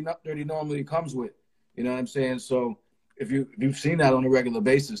stuff that he normally comes with. You know what I'm saying? So if you've seen that on a regular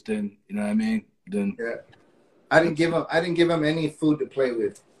basis, then you know what I mean. Then yeah, I didn't give him any food to play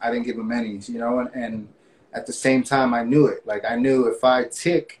with. I didn't give him any, you know, and at the same time, I knew it. Like I knew if I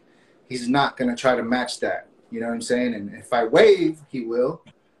tick, he's not gonna try to match that. You know what I'm saying? And if I wave, he will.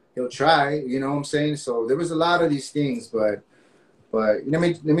 He'll try. You know what I'm saying? So there was a lot of these things, but let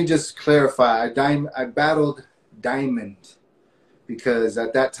me just clarify. I battled Diamond because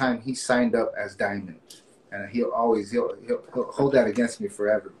at that time he signed up as Diamond, and he'll hold that against me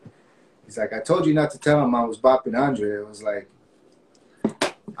forever. He's like, I told you not to tell him I was bopping Andre. It was like,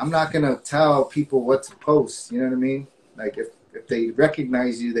 I'm not gonna tell people what to post. You know what I mean? Like if they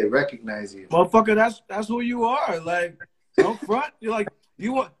recognize you, they recognize you. Motherfucker, that's who you are. Like, don't front. You're like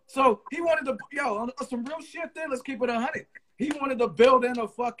you want. So he wanted to on some real shit. Then let's keep it 100. He wanted to build in a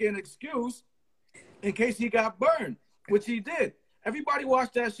fucking excuse in case he got burned, which he did. Everybody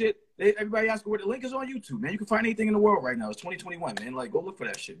watched that shit. Everybody asked where the link is on YouTube, man. You can find anything in the world right now. It's 2021, man. Like, go look for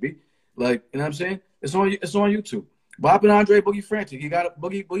that shit, B. Like, you know what I'm saying? It's on YouTube. Bob and Andre Boogie Frantic. He got a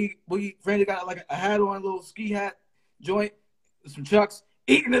Boogie Frantic got like a hat on, a little ski hat joint, some chucks,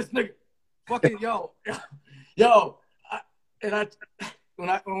 eating this nigga. Fucking yo. When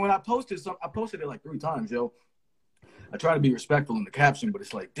I posted I posted it like 3 times, yo. I try to be respectful in the caption, but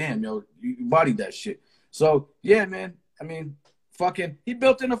it's like, damn, yo, you bodied that shit. So yeah, man. I mean, fucking, he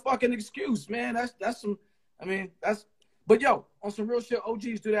built in a fucking excuse, man. But yo, on some real shit,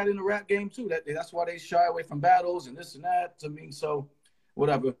 OGs do that in the rap game too. That's why they shy away from battles and this and that. I mean, so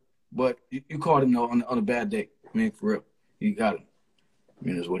whatever. But you caught him though on a bad day. I mean, for real, you got him. I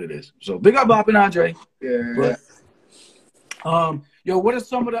mean, it's what it is. So big up Bob and Andre. Yeah. But, yo, what are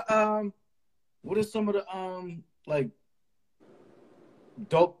some of the like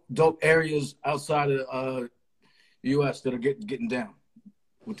dope areas outside of U.S. that are getting down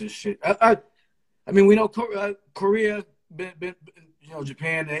with this shit? I mean, we know Korea, been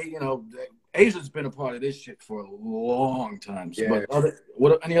Japan. Asia's been a part of this shit for a long time. So, Yeah.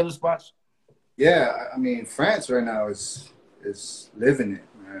 But any other spots? Yeah, I mean, France right now is living it,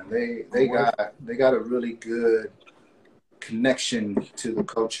 man. They got a really good connection to the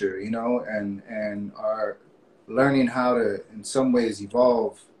culture, you know, and are learning how to, in some ways,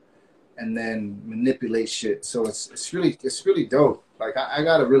 evolve and then manipulate shit. So it's really dope. Like I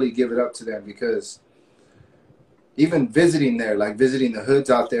gotta really give it up to them because even visiting there, like visiting the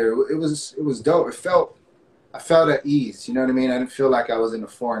hoods out there, it was dope. I felt at ease. You know what I mean? I didn't feel like I was in a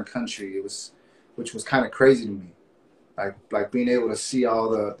foreign country. Which was kind of crazy to me. Like being able to see all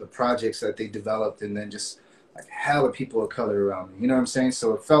the projects that they developed and then just like hella people of color around me. You know what I'm saying?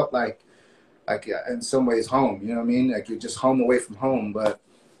 So it felt like in some ways home. You know what I mean? Like you're just home away from home, but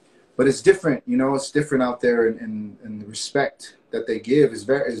it's different. You know, it's different out there, and the respect that they give is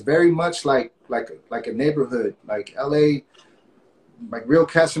very much like a neighborhood. Like LA, like real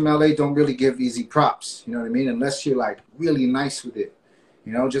cats from LA don't really give easy props. You know what I mean? Unless you're like really nice with it.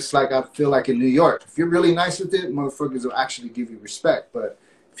 You know, just like I feel like in New York, if you're really nice with it, motherfuckers will actually give you respect. But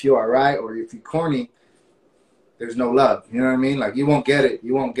if you're all right or if you're corny, there's no love. You know what I mean? Like you won't get it.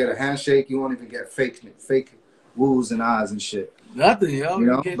 You won't get a handshake. You won't even get fake woos and ahs and shit. Nothing, yo. You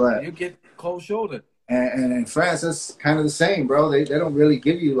know, you get cold shoulder. And in France, that's kind of the same, bro. They don't really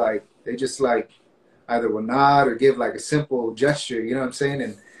give you like, they just like either will nod or give like a simple gesture. You know what I'm saying?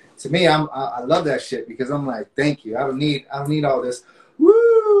 And to me, I love that shit because I'm like, thank you. I don't need all this.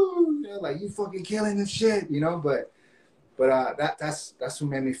 Woo! You know, like you fucking killing this shit, you know. But that's what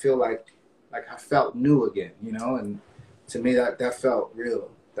made me feel like I felt new again, you know. And to me, that felt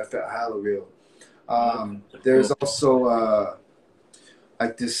real. That felt hella real. There's also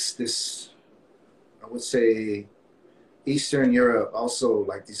like this I would say Eastern Europe, also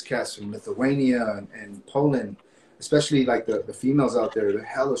like these cats from Lithuania and Poland, especially like the females out there, they're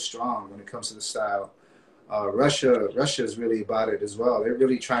hella strong when it comes to the style. Russia is really about it as well. They're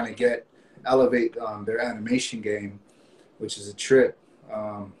really trying to elevate their animation game, which is a trip.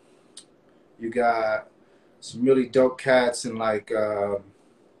 You got some really dope cats in like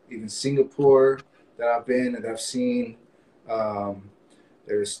even Singapore that I've been and I've seen.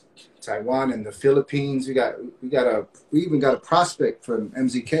 There's Taiwan and the Philippines. We even got a prospect from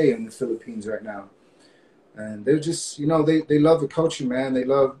MZK in the Philippines right now. And they're just, you know, they love the culture, man. They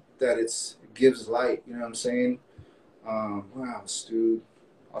love that it gives light, you know what I'm saying? Wow, dude.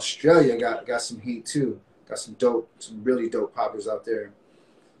 Australia got some heat too. Got some really dope poppers out there.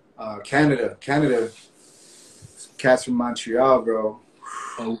 Canada. Cats from Montreal, bro.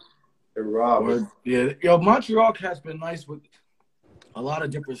 Oh, They're raw. yeah. Yo, Montreal cats been nice with a lot of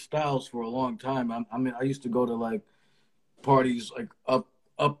different styles for a long time. I mean, I used to go to like parties like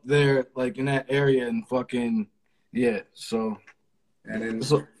up there, like in that area, and fucking yeah. So And then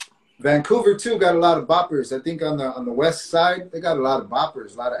so Vancouver too got a lot of boppers. I think on the west side they got a lot of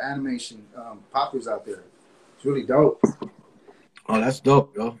boppers, a lot of animation poppers out there. It's really dope. oh, that's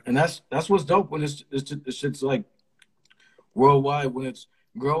dope, yo. And that's what's dope when it's shit's like worldwide when it's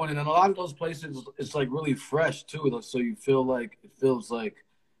growing, and in a lot of those places it's like really fresh too. So you feel like it feels like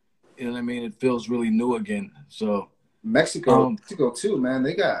you know what I mean. It feels really new again. So Mexico too, man.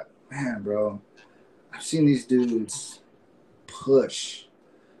 They got bro. I've seen these dudes push.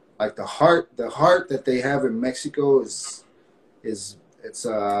 Like the heart that they have in Mexico is it's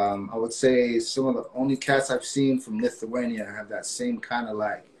I would say some of the only cats I've seen from Lithuania have that same kind of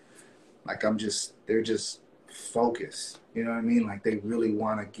like they're just focused. You know what I mean? Like they really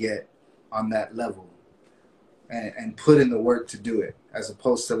want to get on that level and put in the work to do it, as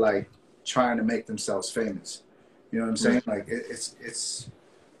opposed to like trying to make themselves famous. You know what I'm saying? Like it's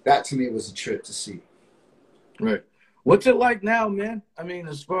that to me was a trip to see. right. What's it like now, man? I mean,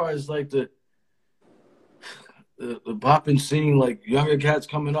 as far as like the popping scene, like younger cats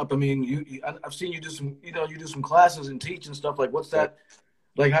coming up. I mean, I've seen you do some, you do some classes and teach and stuff. Like, what's that?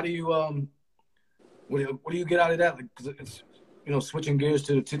 Like, how do you what do you get out of that? Like, 'cause it's switching gears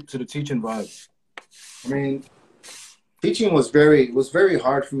to the teaching vibe. I mean, teaching was very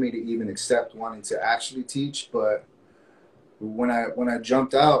hard for me to even accept wanting to actually teach, but when I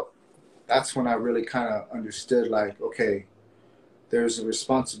jumped out, that's when I really kind of understood, like, okay, there's a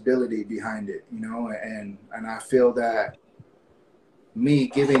responsibility behind it, and I feel that me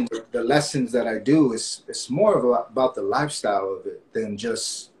giving the lessons that I do it's more about the lifestyle of it than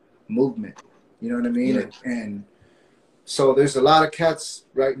just movement. You know what I mean? Yeah. And so there's a lot of cats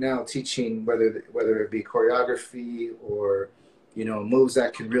right now teaching, whether it be choreography or moves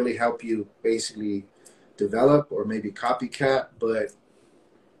that can really help you basically develop or maybe copycat, but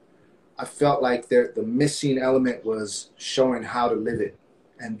I felt like the missing element was showing how to live it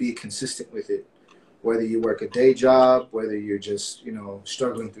and be consistent with it. Whether you work a day job, whether you're just,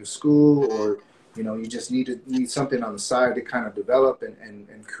 struggling through school, or, you just need something on the side to kind of develop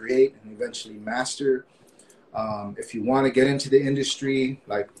and create and eventually master. If you want to get into the industry,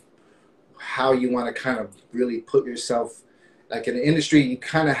 like how you want to kind of really put yourself, like in the industry, you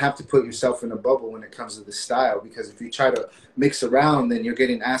kind of have to put yourself in a bubble when it comes to the style, because if you try to mix around, then you're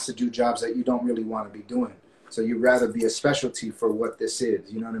getting asked to do jobs that you don't really want to be doing. So you'd rather be a specialty for what this is,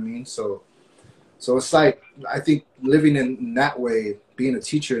 you know what I mean? So it's like, I think living in that way, being a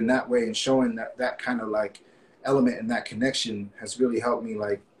teacher in that way and showing that kind of like element and that connection has really helped me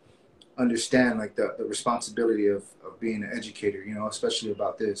like understand like the responsibility of being an educator, especially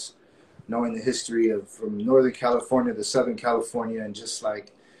about this. Knowing the history of from Northern California to Southern California, and just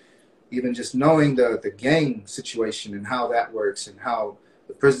like even just knowing the gang situation and how that works, and how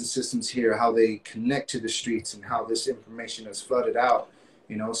the prison systems here, how they connect to the streets, and how this information is flooded out,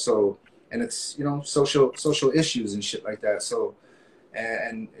 so, and it's, social issues and shit like that. So,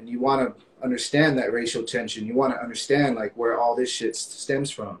 and you want to understand that racial tension. You want to understand like where all this shit stems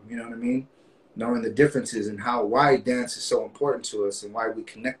from, you know what I mean? Knowing the differences and why dance is so important to us and why we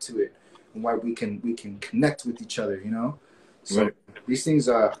connect to it, and why we can connect with each other, So Right. These things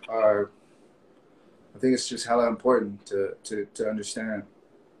are I think it's just hella important to understand.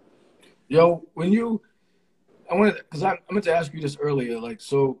 Yo, I meant to ask you this earlier. Like,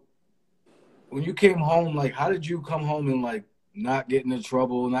 so when you came home, like, how did you come home and like not get into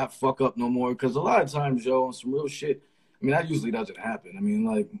trouble, not fuck up no more? Because a lot of times, yo, on some real shit. I mean, that usually doesn't happen. I mean,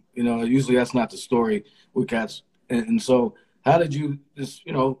 like, usually that's not the story with cats. And so, how did you just,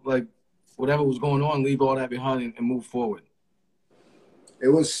 like, whatever was going on, leave all that behind and move forward? It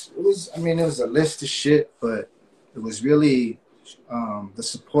was I mean, it was a list of shit, but it was really the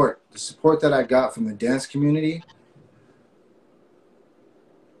support that I got from the dance community.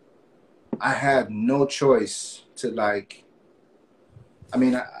 I had no choice to like, I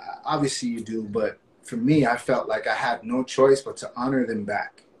mean, obviously you do, but for me, I felt like I had no choice but to honor them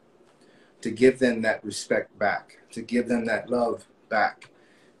back, to give them that respect back, to give them that love back,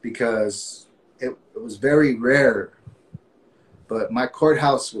 because it was very rare. But my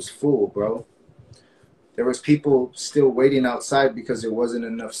courthouse was full, bro. There was people still waiting outside because there wasn't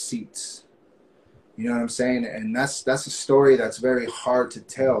enough seats. You know what I'm saying? And that's a story that's very hard to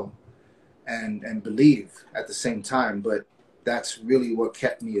tell and believe at the same time. But that's really what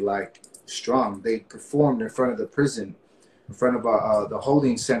kept me like strong. They performed in front of the prison in front of the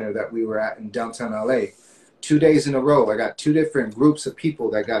holding center that we were at in downtown LA. 2 days in a row, I got 2 different groups of people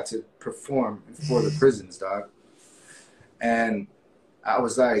that got to perform for the prisons, dog. And I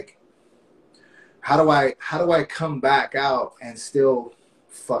was like, how do I come back out and still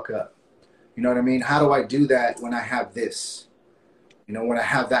fuck up? You know what I mean? How do I do that when I have this? You know, when I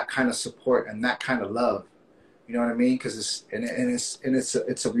have that kind of support and that kind of love. You know what I mean? Because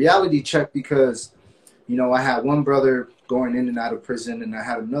it's a reality check, because, you know, I had one brother going in and out of prison, and I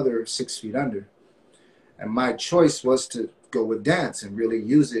had another 6 feet under. And my choice was to go with dance and really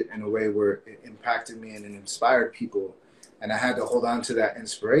use it in a way where it impacted me and it inspired people. And I had to hold on to that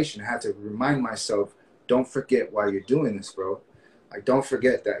inspiration. I had to remind myself, don't forget why you're doing this, bro. Like, don't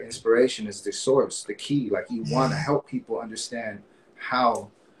forget that inspiration is the source, the key. Like, you want to help people understand how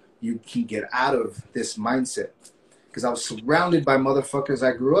you can get out of this mindset. Because I was surrounded by motherfuckers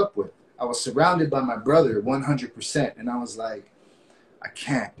I grew up with. I was surrounded by my brother 100%. And I was like, I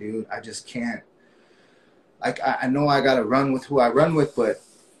can't, dude. I just can't. Like, I know I got to run with who I run with, but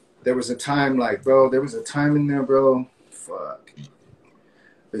there was a time, like, bro, there was a time in there, bro. Fuck.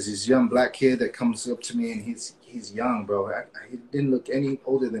 There's this young black kid that comes up to me, and he's young, bro. He didn't look any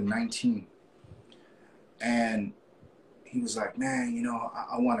older than 19. And he was like, man, you know,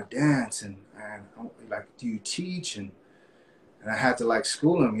 I want to dance. And like, do you teach? And I had to, like,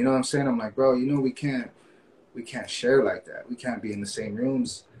 school him. You know what I'm saying? I'm like, bro, you know, we can't share like that. We can't be in the same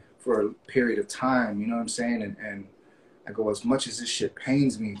rooms for a period of time, you know what I'm saying? And I go, as much as this shit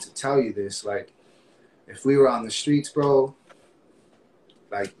pains me to tell you this, like, if we were on the streets, bro,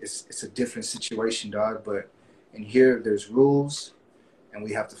 like, it's a different situation, dog. But in here, there's rules, and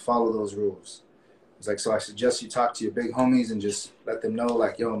we have to follow those rules. It's like, so I suggest you talk to your big homies and just let them know,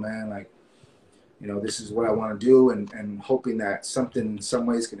 like, yo, man, like, you know, this is what I want to do, and hoping that something in some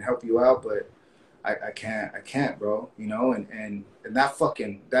ways can help you out, but I can't, bro, you know, and that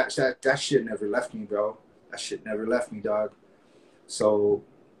fucking, that shit never left me, bro. That shit never left me, dog. So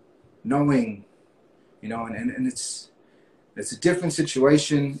knowing, you know, and it's a different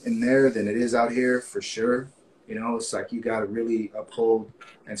situation in there than it is out here, for sure. You know, it's like, you got to really uphold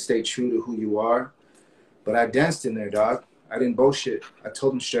and stay true to who you are. But I danced in there, dog. I didn't bullshit. I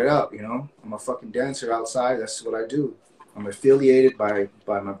told them straight up, you know, I'm a fucking dancer outside. That's what I do. I'm affiliated by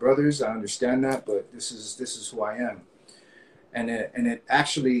my brothers. I understand that, but this is who I am. And it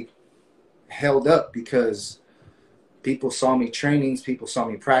actually held up, because people saw me trainings, people saw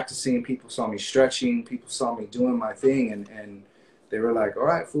me practicing, people saw me stretching, people saw me doing my thing, and they were like, all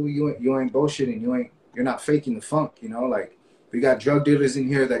right, fool, you ain't bullshitting, you're not faking the funk, you know, like, we got drug dealers in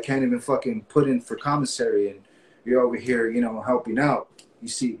here that can't even fucking put in for commissary, and you're over here, you know, helping out. You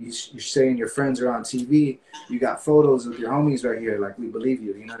see, you're saying your friends are on TV. You got photos of your homies right here. Like, we believe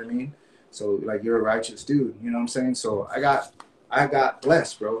you. You know what I mean? So, like, you're a righteous dude. You know what I'm saying? So I got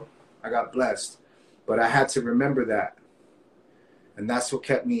blessed, bro. I got blessed, but I had to remember that, and that's what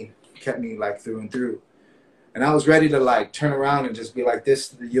kept me like through and through. And I was ready to, like, turn around and just be like this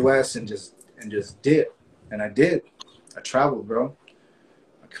to the U.S. and just dip, and I did. I traveled, bro.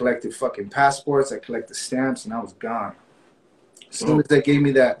 I collected fucking passports. I collected stamps, and I was gone. As soon as they gave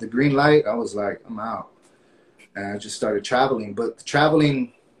me the green light, I was like, I'm out. And I just started traveling. But the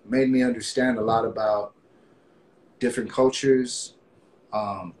traveling made me understand a lot about different cultures,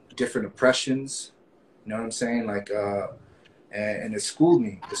 different oppressions. You know what I'm saying? Like, and it schooled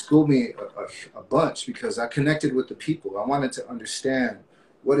me. It schooled me a bunch, because I connected with the people. I wanted to understand,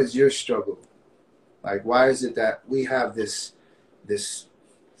 what is your struggle? Like, why is it that we have this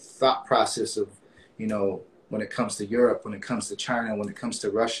thought process of, you know, when it comes to Europe, when it comes to China, when it comes to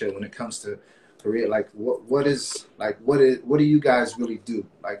Russia, when it comes to Korea, like, what do you guys really do?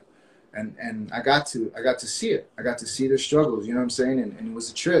 Like, and I got to see it. I got to see their struggles, you know what I'm saying? And it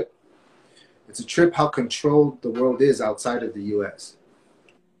was a trip. It's a trip how controlled the world is outside of the US.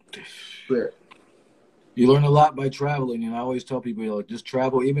 Clear. You learn a lot by traveling, and I always tell people, like, just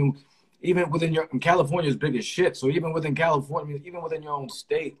travel, even within California is big as shit. So even within California, even within your own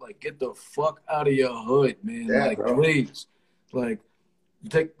state, like, get the fuck out of your hood, man. Yeah, like, bro. Please, like,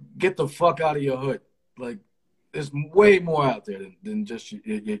 get the fuck out of your hood. Like, there's way more out there than just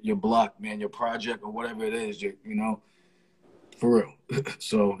your block, man, your project or whatever it is, you know, for real.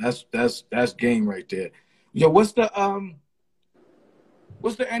 So that's game right there. Yo, what's the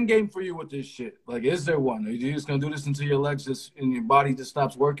end game for you with this shit? Like, is there one? Are you just gonna do this until your legs just and your body just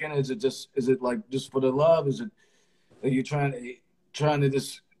stops working? Is it like just for the love? Is it, are you trying to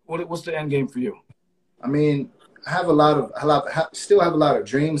just, what's the end game for you? I mean, I still have a lot of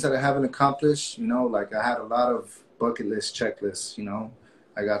dreams that I haven't accomplished. You know, like, I had a lot of bucket list checklists. You know,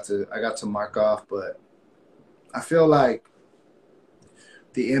 I got to mark off, but I feel like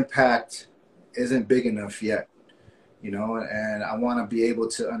the impact isn't big enough yet, you know, and I want to be able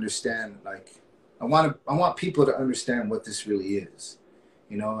to understand, like, I want people to understand what this really is,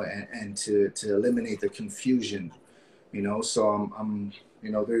 you know, and to eliminate the confusion, you know. So I'm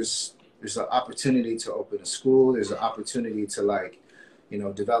you know, there's an opportunity to open a school. There's an opportunity to, like, you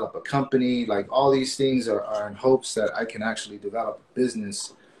know, develop a company. Like, all these things are in hopes that I can actually develop a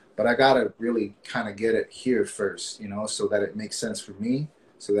business, but I gotta really kind of get it here first, you know, so that it makes sense for me,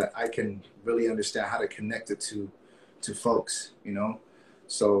 so that I can really understand how to connect it to folks, you know.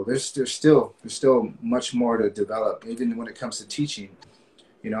 So there's still much more to develop, even when it comes to teaching.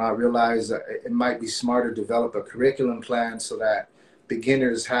 You know, I realize that it might be smarter to develop a curriculum plan so that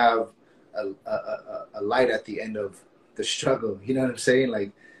beginners have a light at the end of the struggle. You know what I'm saying?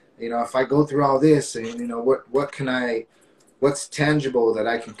 Like, you know, if I go through all this, and, you know, what's tangible that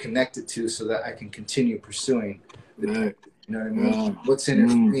I can connect it to so that I can continue pursuing. Right. You know what I mean? What's in it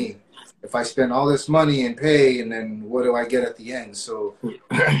for me? If I spend all this money and pay, and then what do I get at the end? So,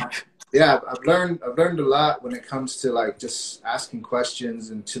 yeah, I've learned a lot when it comes to, like, just asking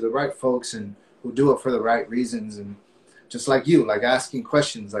questions, and to the right folks, and who do it for the right reasons, and just like you, like, asking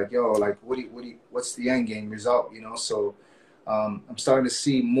questions, like, yo, like, what's the end game result? You know, so I'm starting to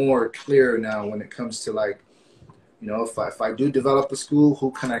see more clear now when it comes to, like, you know, if I do develop a school, who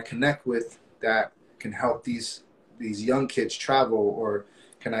can I connect with that can help these young kids travel, or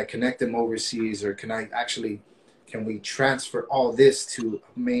can I connect them overseas, or can we transfer all this to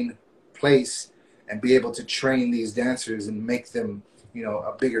a main place and be able to train these dancers and make them, you know,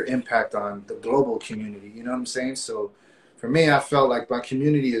 a bigger impact on the global community? You know what I'm saying? So for me, I felt like my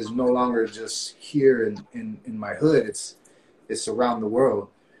community is no longer just here in my hood. It's around the world.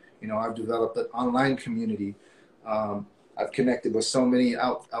 You know, I've developed an online community. I've connected with so many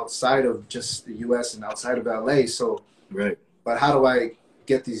outside of just the U.S. and outside of LA. So, Right. But how do I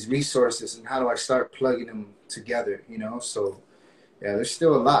get these resources, and how do I start plugging them together? You know, so yeah, there's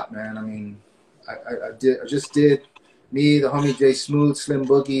still a lot, man. I mean, I just did, me, the homie Jay Smooth, Slim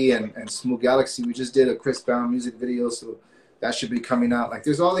Boogie, and Smooth Galaxy. We just did a Chris Brown music video, so that should be coming out. Like,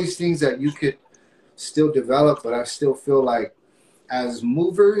 there's all these things that you could still develop, but I still feel like as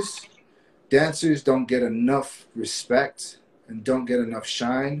movers, dancers don't get enough respect and don't get enough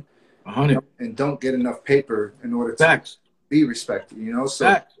shine, 100. and don't get enough paper in order to Facts. be respected, you know? So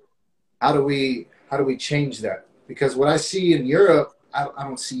Facts. how do we change that? Because what I see in Europe, I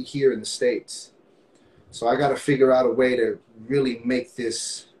don't see here in the States. So I got to figure out a way to really make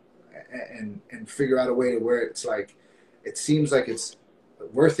this, and figure out a way to where it's like, it seems like it's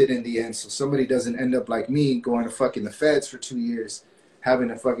worth it in the end. So somebody doesn't end up like me, going to fucking the feds for 2 years, having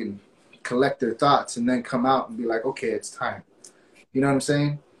to fucking collect their thoughts, and then come out and be like, okay, it's time. You know what I'm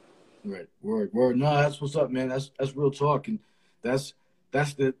saying? Right. Word. No, that's what's up, man. That's real talk, and that's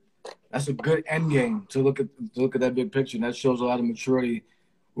a good end game to look at that big picture. And that shows a lot of maturity.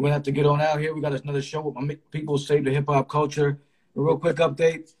 We're gonna have to get on out here. We got another show with my people, Save the Hip Hop Culture. A real quick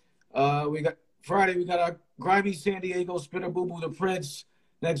update. We got Friday. We got our Grimy San Diego Spinner Boo Boo the Prince.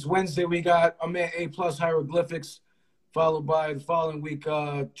 Next Wednesday we got our man A+ Hieroglyphics, followed by the following week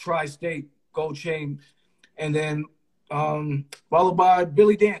Tri-State Gold Chain, and then followed by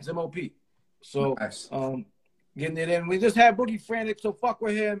Billy Dance MOP. So Nice. Getting it in. We just had Boogie Frantic, so fuck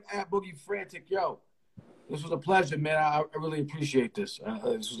with him at Boogie Frantic. Yo, this was a pleasure, man. I really appreciate this.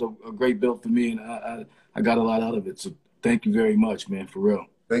 This was a great build for me, and I got a lot out of it. So thank you very much, man, for real.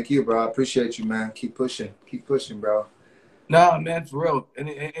 Thank you, bro. I appreciate you, man. Keep pushing, bro. Nah, man, for real.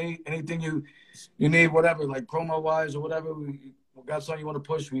 Anything you need, whatever, like promo wise or whatever, we got something you want to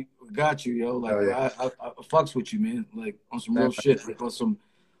push, we got you, yo. Like, I fucks with you, man. Like, on some real shit, like on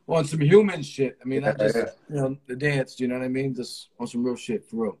some human shit. I mean, not just you know, the dance. You know what I mean? Just on some real shit,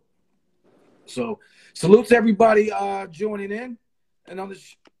 for real. So, salute to everybody joining in, and on the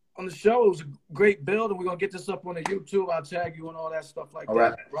show. It was a great build, and we're gonna get this up on the YouTube. I'll tag you and all that stuff like all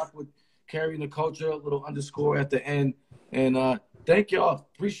that. Right. Rock with Carrying the Culture, a little underscore at the end. And thank y'all.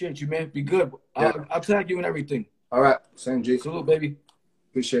 Appreciate you, man. Be good. Yeah. I'll tag you and everything. All right. Same, G. Salute, baby.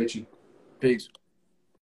 Appreciate you. Peace.